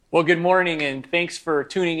Well, good morning, and thanks for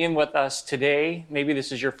tuning in with us today. Maybe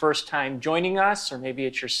this is your first time joining us, or maybe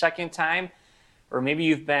it's your second time, or maybe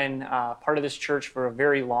you've been part of this church for a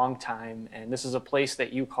very long time, and this is a place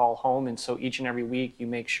that you call home, and so each and every week you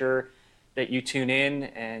make sure that you tune in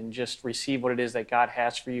and just receive what it is that God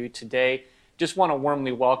has for you today. Just want to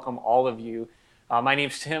warmly welcome all of you. My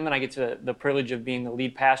name's Tim, and I get the privilege of being the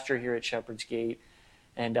lead pastor here at Shepherd's Gate.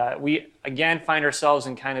 And we, again, find ourselves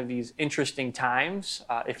in kind of these interesting times.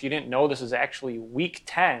 If you didn't know, this is actually week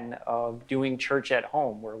 10 of doing church at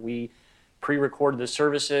home, where we pre-record the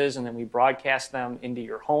services and then we broadcast them into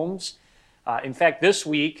your homes. In fact, this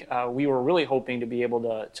week, we were really hoping to be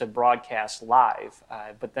able to broadcast live.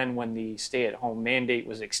 But then when the stay-at-home mandate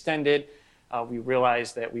was extended, we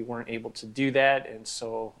realized that we weren't able to do that. And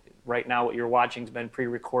so right now what you're watching has been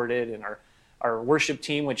pre-recorded, and our worship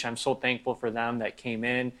team, which I'm so thankful for them that came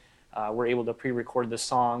in, we're able to pre-record the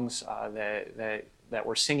songs that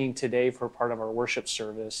we're singing today for part of our worship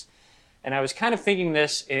service. And I was kind of thinking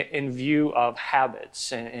this in view of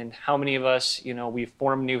habits and how many of us, we've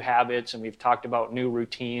formed new habits, and we've talked about new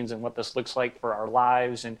routines and what this looks like for our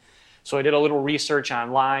lives. And so I did a little research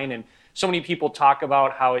online, and so many people talk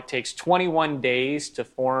about how it takes 21 days to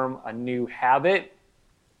form a new habit.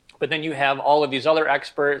 But then you have all of these other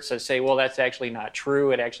experts that say, well, that's actually not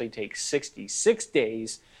true. It actually takes 66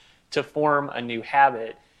 days to form a new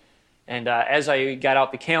habit. And as I got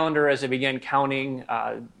out the calendar, as I began counting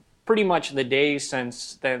pretty much the days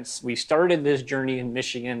since we started this journey in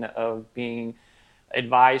Michigan of being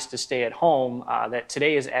advised to stay at home, that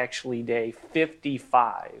today is actually day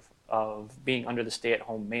 55 of being under the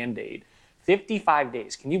stay-at-home mandate. 55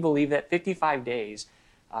 days. Can you believe that? 55 days.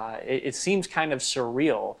 It seems kind of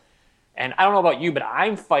surreal. And I don't know about you, but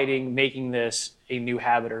I'm fighting making this a new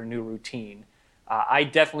habit or a new routine. I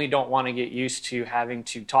definitely don't want to get used to having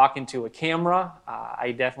to talk into a camera.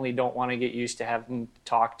 I definitely don't want to get used to having to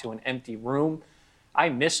talk to an empty room. I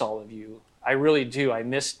miss all of you. I really do. I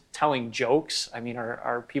miss telling jokes. I mean,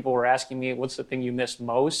 our people were asking me, what's the thing you miss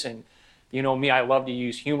most? And you know me, I love to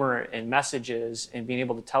use humor and messages and being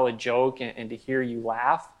able to tell a joke and to hear you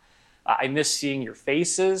laugh. I miss seeing your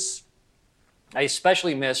faces. I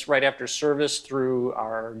especially miss right after service through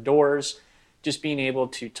our doors, just being able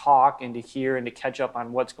to talk and to hear and to catch up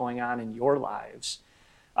on what's going on in your lives.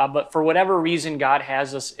 But for whatever reason, God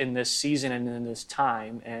has us in this season and in this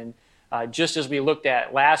time. And just as we looked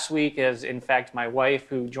at last week, as in fact my wife,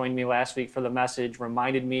 who joined me last week for the message,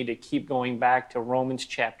 reminded me to keep going back to Romans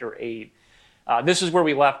chapter 8. This is where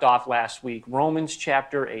we left off last week. Romans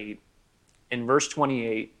chapter 8, in verse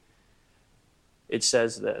 28, it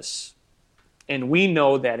says this: "And we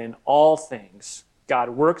know that in all things God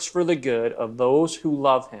works for the good of those who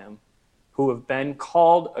love him, who have been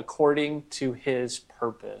called according to his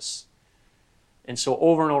purpose." And so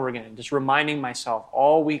over and over again, just reminding myself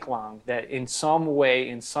all week long that in some way,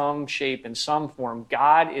 in some shape, in some form,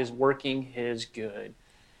 God is working his good.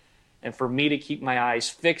 And for me to keep my eyes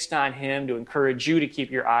fixed on him, to encourage you to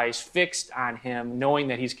keep your eyes fixed on him, knowing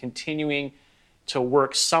that he's continuing to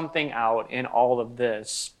work something out in all of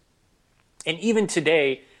this. And even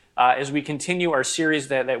today, as we continue our series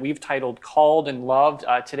that we've titled Called and Loved,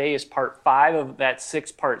 today is part 5 of that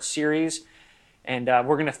 6-part series. And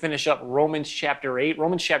we're going to finish up Romans chapter 8.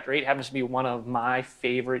 Romans chapter 8 happens to be one of my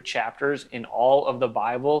favorite chapters in all of the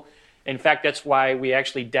Bible. In fact, that's why we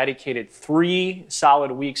actually dedicated 3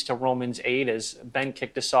 solid weeks to Romans 8, as Ben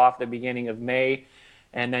kicked us off at the beginning of May.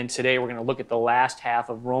 And then today we're going to look at the last half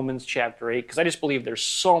of Romans chapter 8, because I just believe there's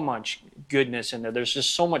so much goodness in there. There's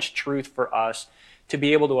just so much truth for us to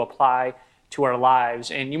be able to apply to our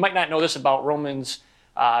lives. And you might not know this about Romans,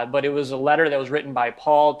 but it was a letter that was written by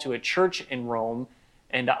Paul to a church in Rome.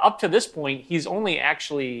 And up to this point, he's only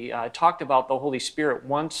actually talked about the Holy Spirit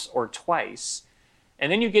once or twice.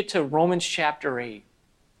 And then you get to Romans chapter 8.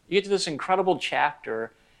 You get to this incredible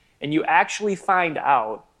chapter, and you actually find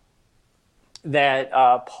out that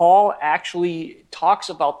Paul actually talks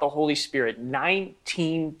about the Holy Spirit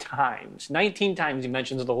 19 times. 19 times he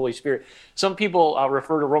mentions the Holy Spirit. Some people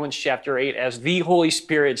refer to Romans chapter 8 as the Holy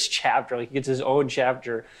Spirit's chapter. Like he gets his own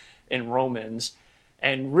chapter in Romans.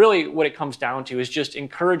 And really what it comes down to is just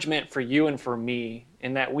encouragement for you and for me,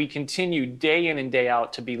 in that we continue day in and day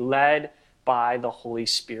out to be led by the Holy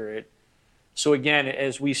Spirit. So again,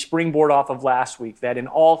 as we springboard off of last week, that in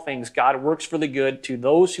all things God works for the good to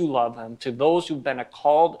those who love him, to those who've been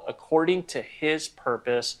called according to his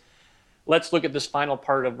purpose. Let's look at this final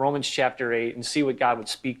part of Romans chapter 8 and see what God would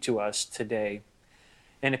speak to us today.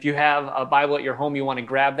 And if you have a Bible at your home, you want to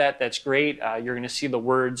grab that, that's great. You're going to see the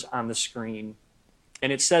words on the screen.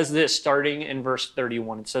 And it says this, starting in verse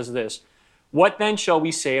 31. It says this: What then shall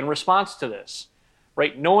we say in response to this?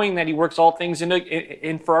 Right? Knowing that he works all things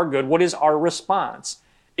in for our good, what is our response?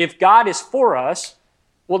 If God is for us,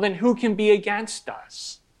 well, then who can be against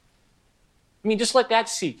us? I mean, just let that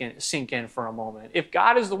sink in for a moment. If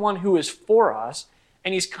God is the one who is for us,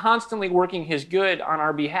 and he's constantly working his good on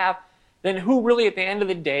our behalf, then who really at the end of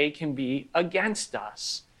the day can be against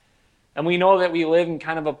us? And we know that we live in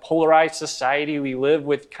kind of a polarized society. We live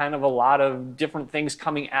with kind of a lot of different things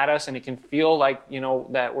coming at us, and it can feel like,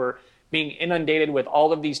 that we're being inundated with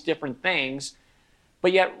all of these different things.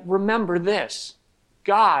 But yet, remember this.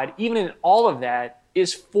 God, even in all of that,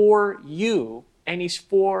 is for you, and he's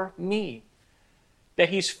for me. That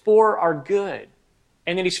he's for our good,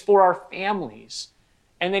 and that he's for our families,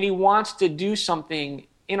 and that he wants to do something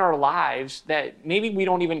in our lives that maybe we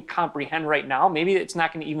don't even comprehend right now. Maybe it's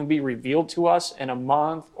not going to even be revealed to us in a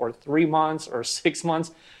month or 3 months or 6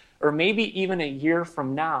 months, or maybe even a year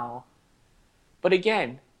from now. But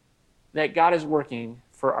again, that God is working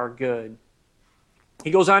for our good.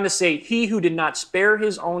 He goes on to say, he who did not spare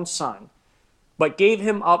his own son, but gave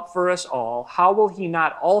him up for us all, how will he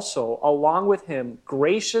not also, along with him,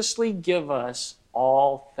 graciously give us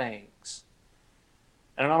all things?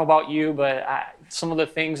 I don't know about you, but some of the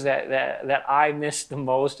things that I miss the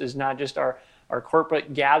most is not just our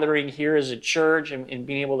corporate gathering here as a church and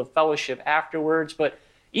being able to fellowship afterwards, but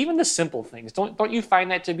even the simple things. Don't you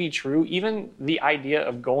find that to be true? Even the idea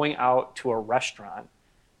of going out to a restaurant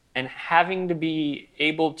and having to be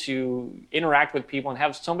able to interact with people and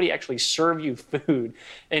have somebody actually serve you food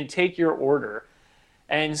and take your order.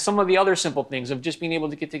 And some of the other simple things of just being able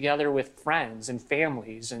to get together with friends and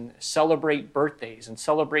families and celebrate birthdays and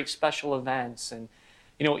celebrate special events. And,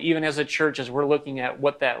 even as a church, as we're looking at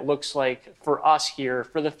what that looks like for us here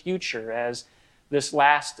for the future, as this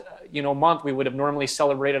last, month, we would have normally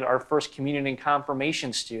celebrated our first communion and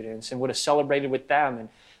confirmation students and would have celebrated with them. And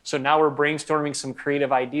so now we're brainstorming some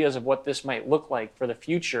creative ideas of what this might look like for the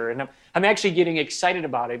future. And I'm actually getting excited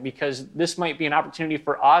about it because this might be an opportunity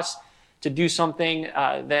for us to do something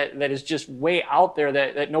that is just way out there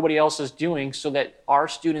that nobody else is doing, so that our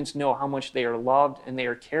students know how much they are loved and they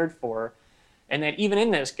are cared for, and that even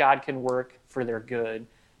in this, God can work for their good.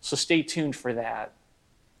 So stay tuned for that.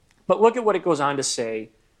 But look at what it goes on to say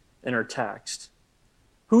in our text.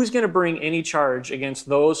 Who's going to bring any charge against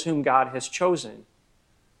those whom God has chosen?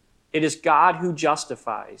 It is God who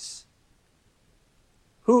justifies.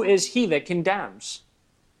 Who is he that condemns?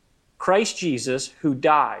 Christ Jesus, who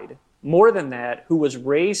died, more than that, who was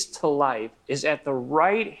raised to life, is at the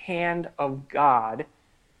right hand of God.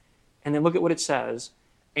 And then look at what it says,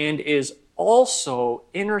 and is also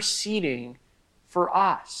interceding for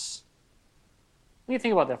us. Let me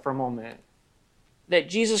think about that for a moment. That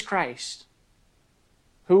Jesus Christ,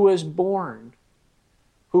 who was born,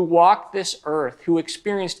 who walked this earth, who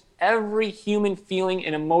experienced every human feeling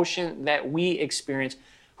and emotion that we experience,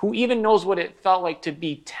 who even knows what it felt like to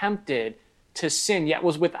be tempted to sin, yet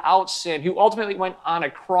was without sin, who ultimately went on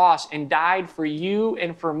a cross and died for you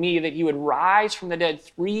and for me, that he would rise from the dead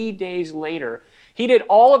 3 days later. He did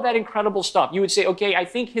all of that incredible stuff. You would say, okay, I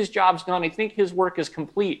think his job's done. I think his work is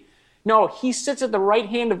complete. No, he sits at the right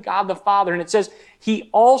hand of God the Father, and it says he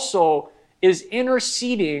also is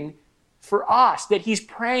interceding for us, that he's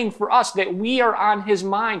praying for us, that we are on his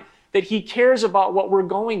mind, that he cares about what we're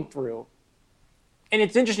going through. And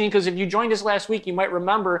it's interesting because if you joined us last week, you might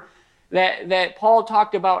remember that Paul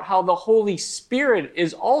talked about how the Holy Spirit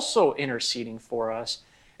is also interceding for us.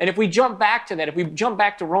 And if we jump back to that, if we jump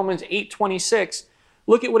back to Romans 8:26,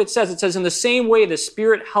 look at what it says. It says, in the same way, the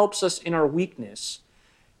Spirit helps us in our weakness.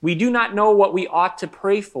 We do not know what we ought to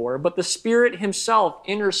pray for, but the Spirit himself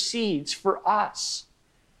intercedes for us.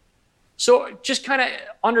 So just kind of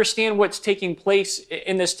understand what's taking place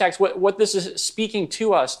in this text, what this is speaking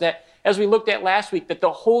to us, that as we looked at last week, that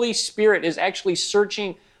the Holy Spirit is actually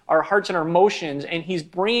searching our hearts and our emotions, and he's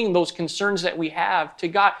bringing those concerns that we have to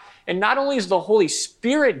God. And not only is the Holy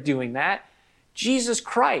Spirit doing that, Jesus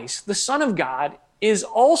Christ, the Son of God, is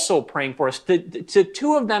also praying for us. The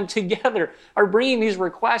two of them together are bringing these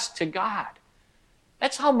requests to God.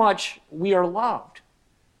 That's how much we are loved.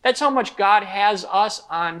 That's how much God has us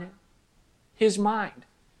on his mind.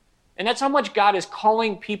 And that's how much God is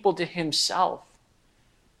calling people to himself.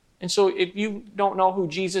 And so if you don't know who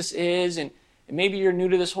Jesus is, and maybe you're new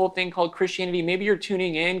to this whole thing called Christianity, maybe you're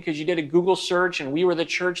tuning in because you did a Google search and we were the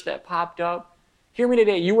church that popped up, hear me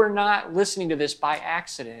today. You are not listening to this by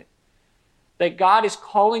accident. That God is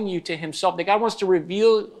calling you to himself, that God wants to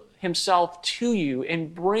reveal himself to you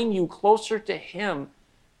and bring you closer to him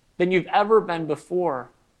than you've ever been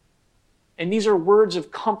before. And these are words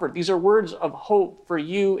of comfort. These are words of hope for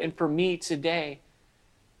you and for me today.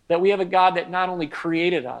 That we have a God that not only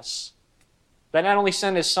created us, that not only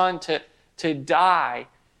sent his son to die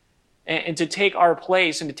and to take our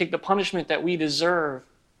place and to take the punishment that we deserve,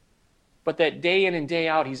 but that day in and day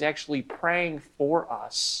out, he's actually praying for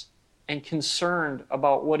us and concerned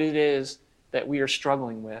about what it is that we are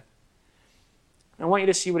struggling with. I want you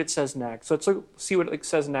to see what it says next. So let's see what it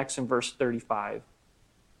says next in verse 35.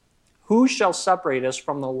 Who shall separate us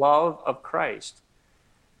from the love of Christ?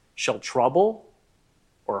 Shall trouble,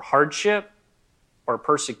 or hardship, or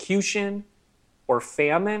persecution, or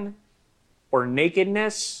famine, or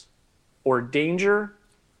nakedness, or danger,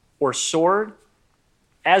 or sword?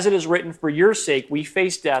 As it is written, for your sake we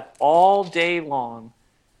face death all day long,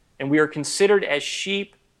 and we are considered as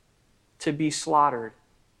sheep to be slaughtered.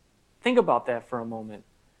 Think about that for a moment.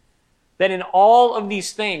 That in all of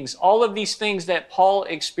these things that Paul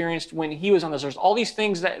experienced when he was on this earth, all these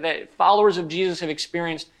things that followers of Jesus have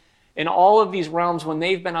experienced in all of these realms when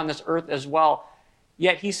they've been on this earth as well,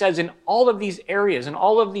 yet he says in all of these areas, in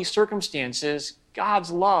all of these circumstances,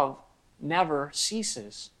 God's love never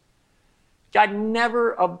ceases. God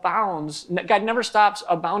never stops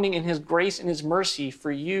abounding in his grace and his mercy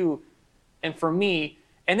for you and for me.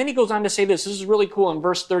 And then he goes on to say this. This is really cool in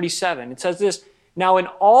verse 37. It says this, now in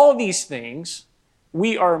all these things,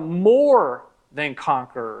 we are more than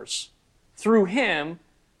conquerors through him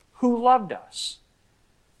who loved us.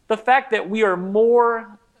 The fact that we are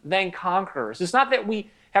more than conquerors. It's not that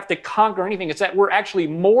we have to conquer anything. It's that we're actually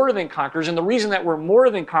more than conquerors. And the reason that we're more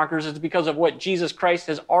than conquerors is because of what Jesus Christ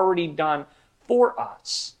has already done for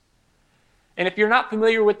us. And if you're not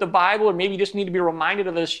familiar with the Bible, or maybe you just need to be reminded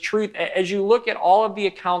of this truth, as you look at all of the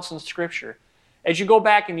accounts in Scripture, as you go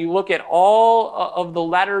back and you look at all of the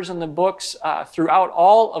letters and the books throughout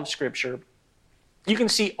all of Scripture, you can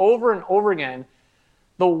see over and over again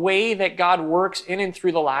the way that God works in and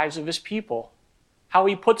through the lives of his people. How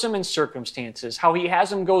he puts them in circumstances, how he has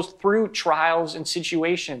them go through trials and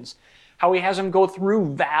situations, how he has them go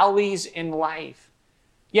through valleys in life.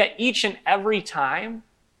 Yet each and every time,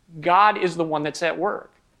 God is the one that's at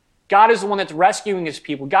work. God is the one that's rescuing his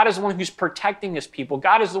people. God is the one who's protecting his people.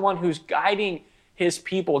 God is the one who's guiding his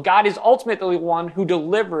people. God is ultimately the one who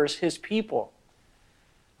delivers his people.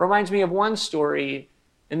 Reminds me of one story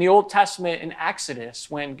in the Old Testament in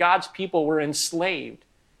Exodus when God's people were enslaved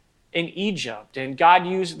in Egypt. And God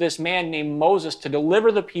used this man named Moses to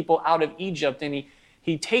deliver the people out of Egypt. And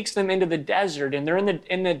he takes them into the desert. And they're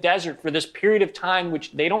in the desert for this period of time,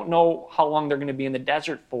 which they don't know how long they're going to be in the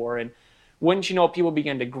desert for. And wouldn't you know, people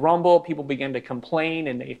begin to grumble, people begin to complain,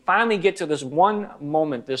 and they finally get to this one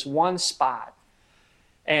moment, this one spot.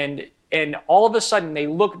 And all of a sudden they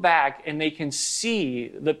look back and they can see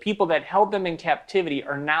the people that held them in captivity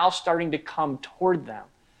are now starting to come toward them.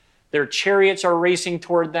 Their chariots are racing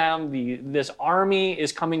toward them. This army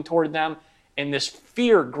is coming toward them. And this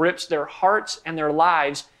fear grips their hearts and their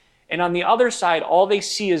lives. And on the other side, all they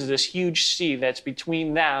see is this huge sea that's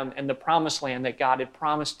between them and the promised land that God had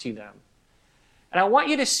promised to them. And I want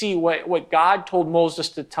you to see what God told Moses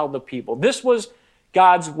to tell the people. This was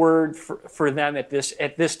God's word for them at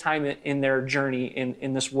this time in their journey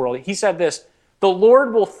in this world. He said this, the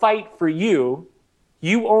Lord will fight for you.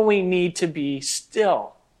 You only need to be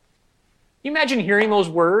still. Can you imagine hearing those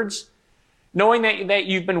words? Knowing that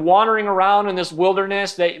you've been wandering around in this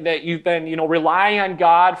wilderness, that you've been relying on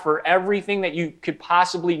God for everything that you could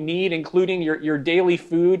possibly need, including your daily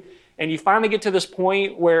food, and you finally get to this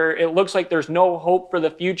point where it looks like there's no hope for the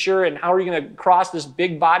future, and how are you going to cross this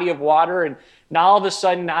big body of water? And now all of a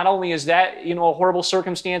sudden, not only is that a horrible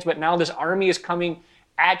circumstance, but now this army is coming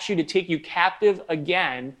at you to take you captive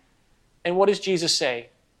again. And what does Jesus say?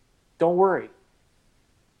 Don't worry.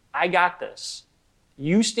 I got this.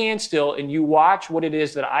 You stand still and you watch what it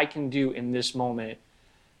is that I can do in this moment.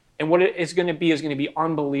 And what it is going to be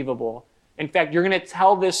unbelievable. In fact, you're going to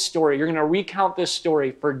tell this story. You're going to recount this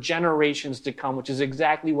story for generations to come, which is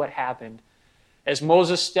exactly what happened. As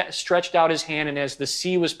Moses stretched out his hand and as the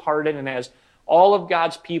sea was parted and as all of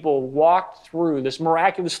God's people walked through this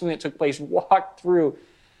miraculous thing that took place, walked through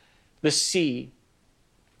the sea.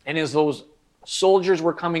 And as those soldiers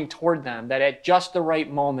were coming toward them, that at just the right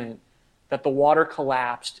moment, that the water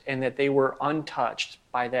collapsed and that they were untouched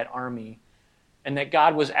by that army. And that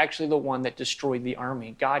God was actually the one that destroyed the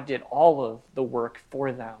army. God did all of the work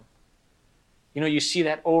for them. You see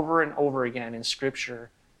that over and over again in Scripture.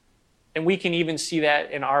 And we can even see that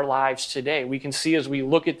in our lives today. We can see as we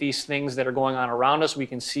look at these things that are going on around us, we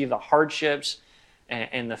can see the hardships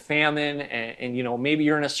and the famine. And maybe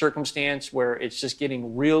you're in a circumstance where it's just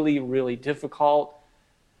getting really, really difficult.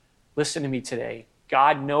 Listen to me today.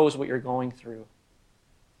 God knows what you're going through.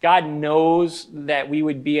 God knows that we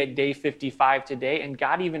would be at day 55 today, and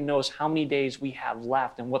God even knows how many days we have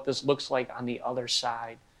left and what this looks like on the other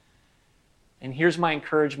side. And here's my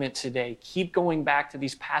encouragement today. Keep going back to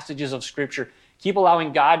these passages of Scripture. Keep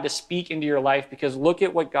allowing God to speak into your life, because look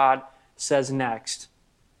at what God says next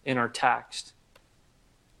in our text.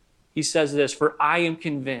 He says this, "For I am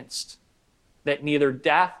convinced that neither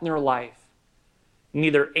death nor life,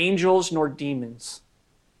 neither angels nor demons,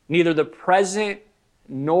 neither the present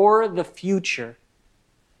nor the future,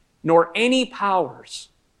 nor any powers,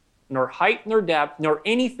 nor height nor depth, nor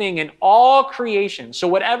anything in all creation." So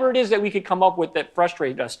whatever it is that we could come up with that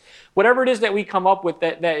frustrates us, whatever it is that we come up with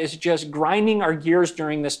that is just grinding our gears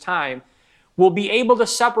during this time, will be able to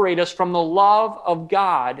separate us from the love of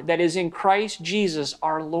God that is in Christ Jesus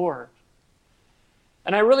our Lord.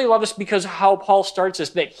 And I really love this because how Paul starts this,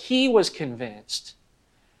 that he was convinced,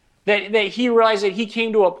 that he realized that he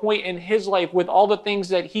came to a point in his life with all the things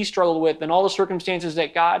that he struggled with and all the circumstances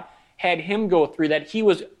that God had him go through, that he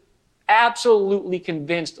was absolutely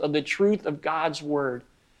convinced of the truth of God's word,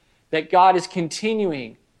 that God is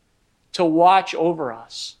continuing to watch over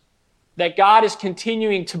us, that God is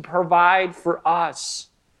continuing to provide for us.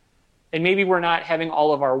 And maybe we're not having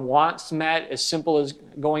all of our wants met, as simple as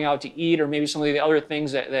going out to eat, or maybe some of the other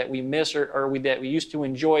things that we miss or that we used to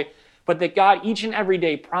enjoy, but that God each and every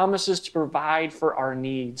day promises to provide for our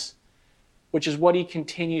needs, which is what he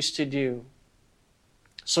continues to do.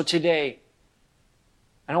 So today,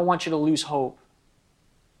 I don't want you to lose hope.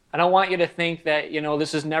 I don't want you to think that,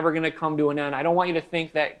 this is never going to come to an end. I don't want you to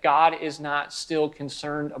think that God is not still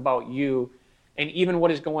concerned about you and even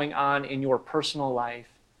what is going on in your personal life.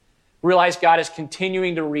 Realize God is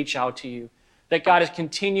continuing to reach out to you, that God is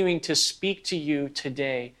continuing to speak to you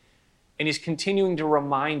today, and he's continuing to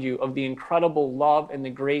remind you of the incredible love and the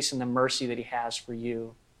grace and the mercy that he has for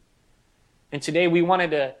you. And today we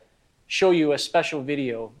wanted to show you a special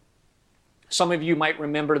video. Some of you might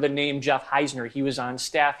remember the name Jeff Heisner. He was on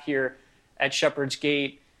staff here at Shepherd's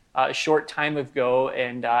Gate a short time ago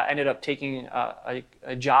and ended up taking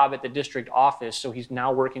a job at the district office. So he's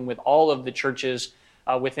now working with all of the churches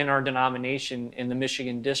within our denomination in the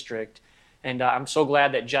Michigan district. And I'm so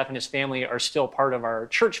glad that Jeff and his family are still part of our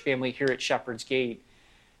church family here at Shepherd's Gate.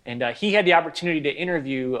 And he had the opportunity to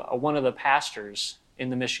interview one of the pastors in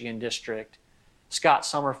the Michigan district, Scott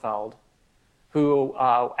Sommerfeld, who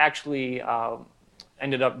actually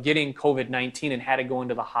ended up getting COVID-19 and had to go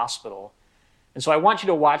into the hospital. And so I want you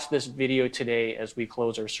to watch this video today as we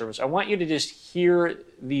close our service. I want you to just hear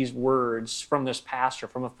these words from this pastor,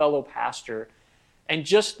 from a fellow pastor, and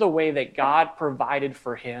just the way that God provided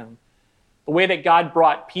for him, the way that God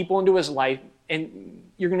brought people into his life. And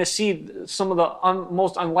you're going to see some of the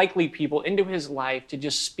most unlikely people into his life to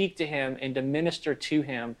just speak to him and to minister to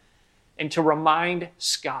him and to remind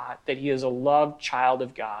Scott that he is a loved child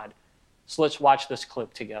of God. So let's watch this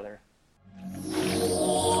clip together.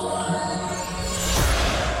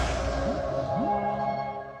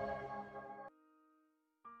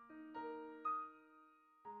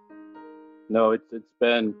 No, it's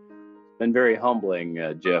been very humbling,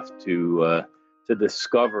 Jeff, to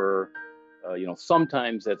discover,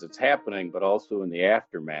 sometimes as it's happening, but also in the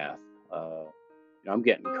aftermath. I'm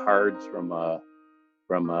getting cards from a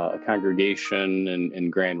congregation in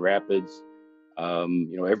Grand Rapids,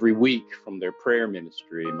 every week from their prayer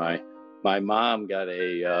ministry. My mom got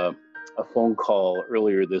a phone call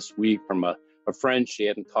earlier this week from a friend she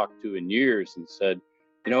hadn't talked to in years and said,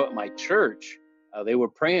 at my church, they were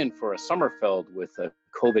praying for a Sommerfeld with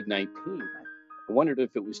COVID-19. I wondered if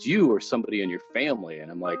it was you or somebody in your family.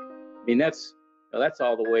 And I'm like, that's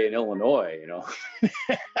all the way in Illinois,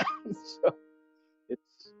 So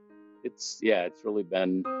it's really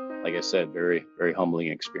been, like I said, very, very humbling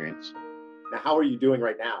experience. Now, how are you doing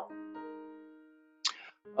right now?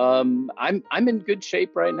 I'm in good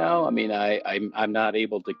shape right now. I'm not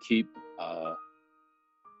able to keep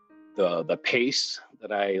the pace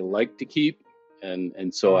that I like to keep.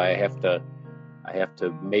 And so I have to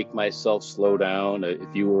make myself slow down.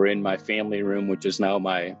 If you were in my family room, which is now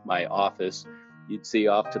my office, you'd see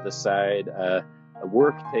off to the side a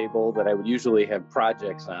work table that I would usually have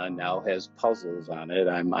projects on now has puzzles on it.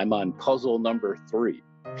 I'm on puzzle number 3.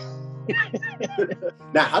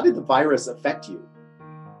 Now, how did the virus affect you?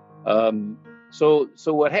 So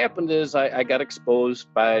what happened is I got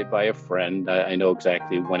exposed by a friend. I know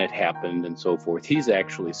exactly when it happened and so forth. He's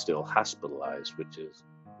actually still hospitalized, which is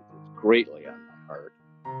greatly on my heart.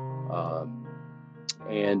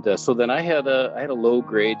 So then I had a low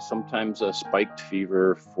grade, sometimes a spiked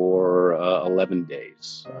fever for 11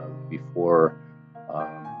 days before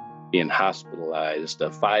being hospitalized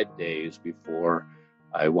 5 days before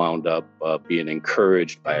I wound up being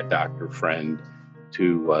encouraged by a doctor friend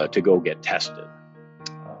to go get tested.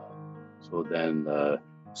 So then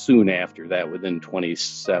soon after that, within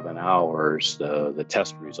 27 hours, the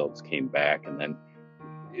test results came back, and then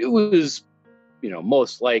it was,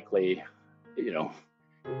 most likely,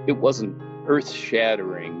 it wasn't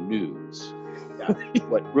earth-shattering news.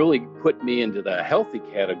 What really put me into the healthy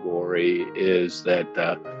category is that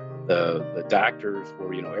the doctors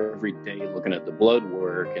were, every day looking at the blood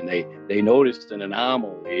work, and they noticed an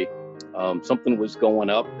anomaly. Something was going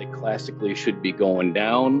up that classically should be going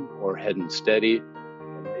down or heading steady.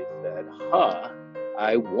 And they said,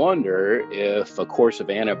 I wonder if a course of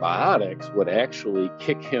antibiotics would actually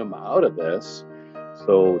kick him out of this.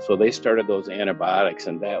 So they started those antibiotics,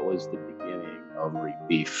 and that was the beginning of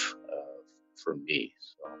relief for me.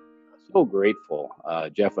 So grateful,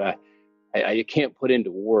 Jeff. I can't put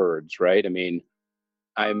into words, right? I mean,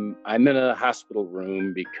 I'm in a hospital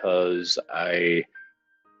room because I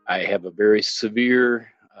have a very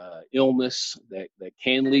severe illness that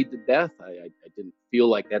can lead to death. I didn't feel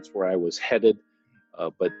like that's where I was headed,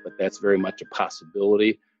 but that's very much a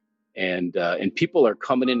possibility. And people are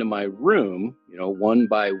coming into my room, one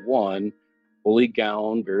by one, fully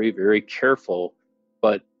gowned, very, very careful.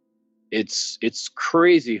 But it's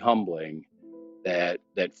crazy humbling that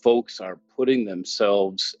folks are putting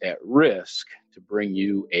themselves at risk to bring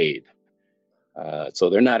you aid. So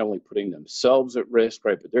they're not only putting themselves at risk,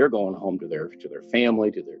 right, but they're going home to their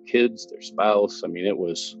family, to their kids, their spouse. I mean, it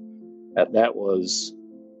was that was,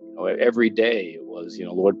 every day it was,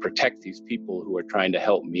 Lord, protect these people who are trying to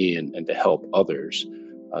help me and to help others,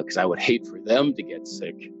 because I would hate for them to get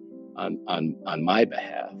sick on my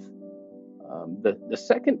behalf. The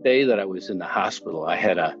second day that I was in the hospital, I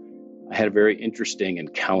had a very interesting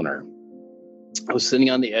encounter. I was sitting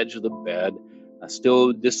on the edge of the bed,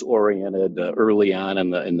 still disoriented early on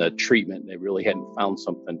in the treatment. They really hadn't found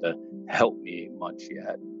something to help me much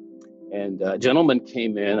yet. And a gentleman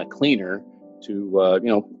came in, a cleaner, to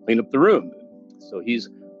clean up the room. So he's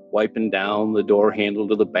wiping down the door handle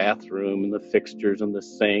to the bathroom and the fixtures and the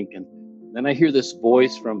sink. And then I hear this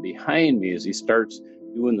voice from behind me as he starts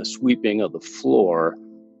doing the sweeping of the floor.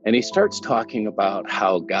 And he starts talking about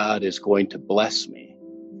how God is going to bless me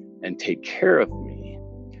and take care of me.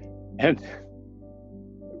 And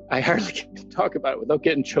I hardly get to talk about it without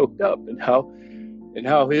getting choked up, and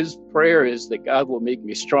how his prayer is that God will make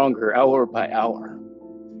me stronger hour by hour.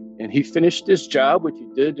 And he finished his job, which he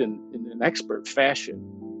did in an expert fashion.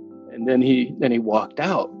 And then he walked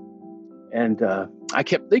out. And I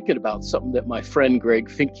kept thinking about something that my friend Greg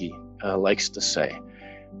Finke likes to say.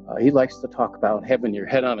 He likes to talk about having your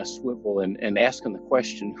head on a swivel and asking the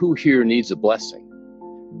question, who here needs a blessing?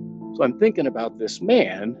 So I'm thinking about this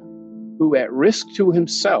man who, at risk to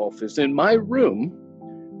himself, is in my room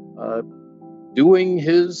doing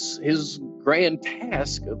his grand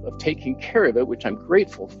task of taking care of it, which I'm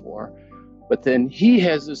grateful for. But then he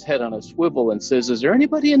has his head on a swivel and says, is there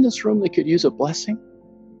anybody in this room that could use a blessing?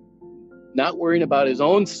 Not worrying about his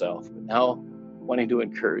own self, but now wanting to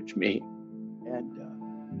encourage me. And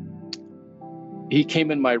he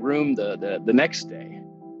came in my room the next day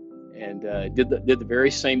and did the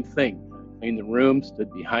very same thing. Cleaned the room,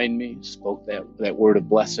 stood behind me, spoke that word of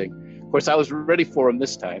blessing. Of course, I was ready for him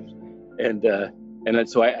this time, and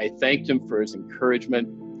so I thanked him for his encouragement.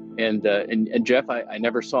 And Jeff, I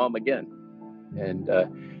never saw him again. And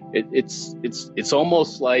it's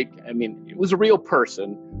almost like, I mean, it was a real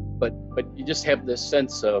person, but you just have this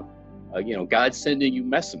sense of God sending you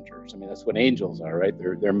messengers. I mean, that's what angels are, right?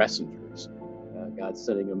 They're messengers. God's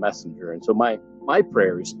sending a messenger. And so my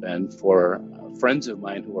prayer has been for friends of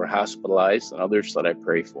mine who are hospitalized and others that I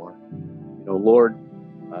pray for. Lord,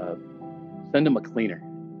 send them a cleaner.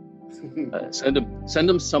 Send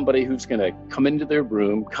them somebody who's going to come into their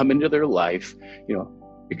room, come into their life,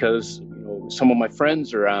 because some of my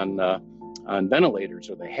friends are on ventilators,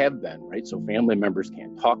 or they have been, right? So family members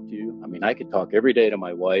can't talk to you. I mean, I could talk every day to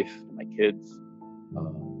my wife, to my kids,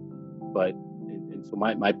 so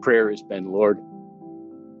my prayer has been, Lord,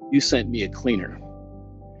 you sent me a cleaner.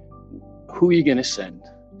 Who are you going to send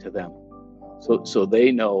to them? So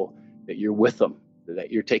they know that you're with them,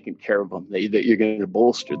 that you're taking care of them, that you're going to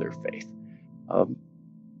bolster their faith.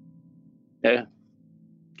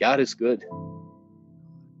 God is good.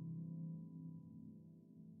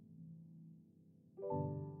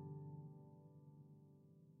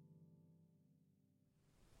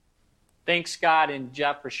 Thanks, Scott and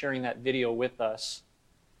Jeff, for sharing that video with us.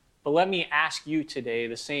 But let me ask you today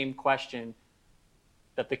the same question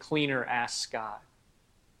that the cleaner asked Scott.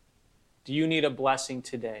 Do you need a blessing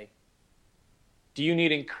today? Do you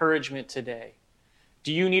need encouragement today?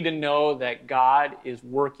 Do you need to know that God is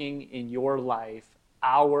working in your life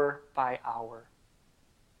hour by hour?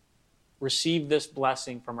 Receive this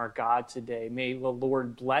blessing from our God today. May the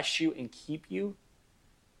Lord bless you and keep you.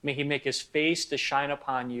 May he make his face to shine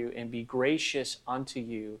upon you and be gracious unto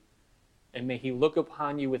you. And may he look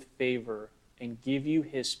upon you with favor and give you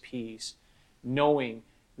his peace, knowing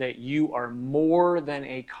that you are more than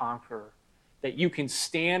a conqueror, that you can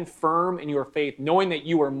stand firm in your faith, knowing that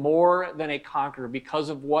you are more than a conqueror because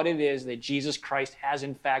of what it is that Jesus Christ has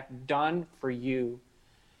in fact done for you.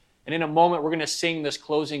 And in a moment, we're going to sing this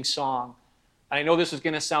closing song. I know this is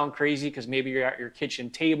going to sound crazy because maybe you're at your kitchen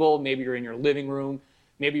table, maybe you're in your living room,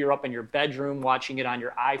 maybe you're up in your bedroom watching it on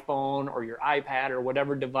your iPhone or your iPad or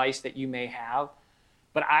whatever device that you may have.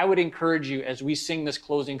 But I would encourage you as we sing this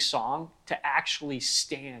closing song to actually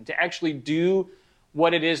stand, to actually do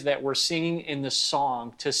what it is that we're singing in the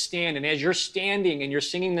song, to stand. And as you're standing and you're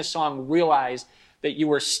singing this song, realize that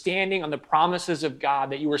you are standing on the promises of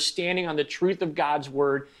God, that you are standing on the truth of God's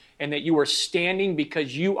word, and that you are standing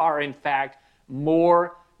because you are in fact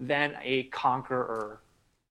more than a conqueror.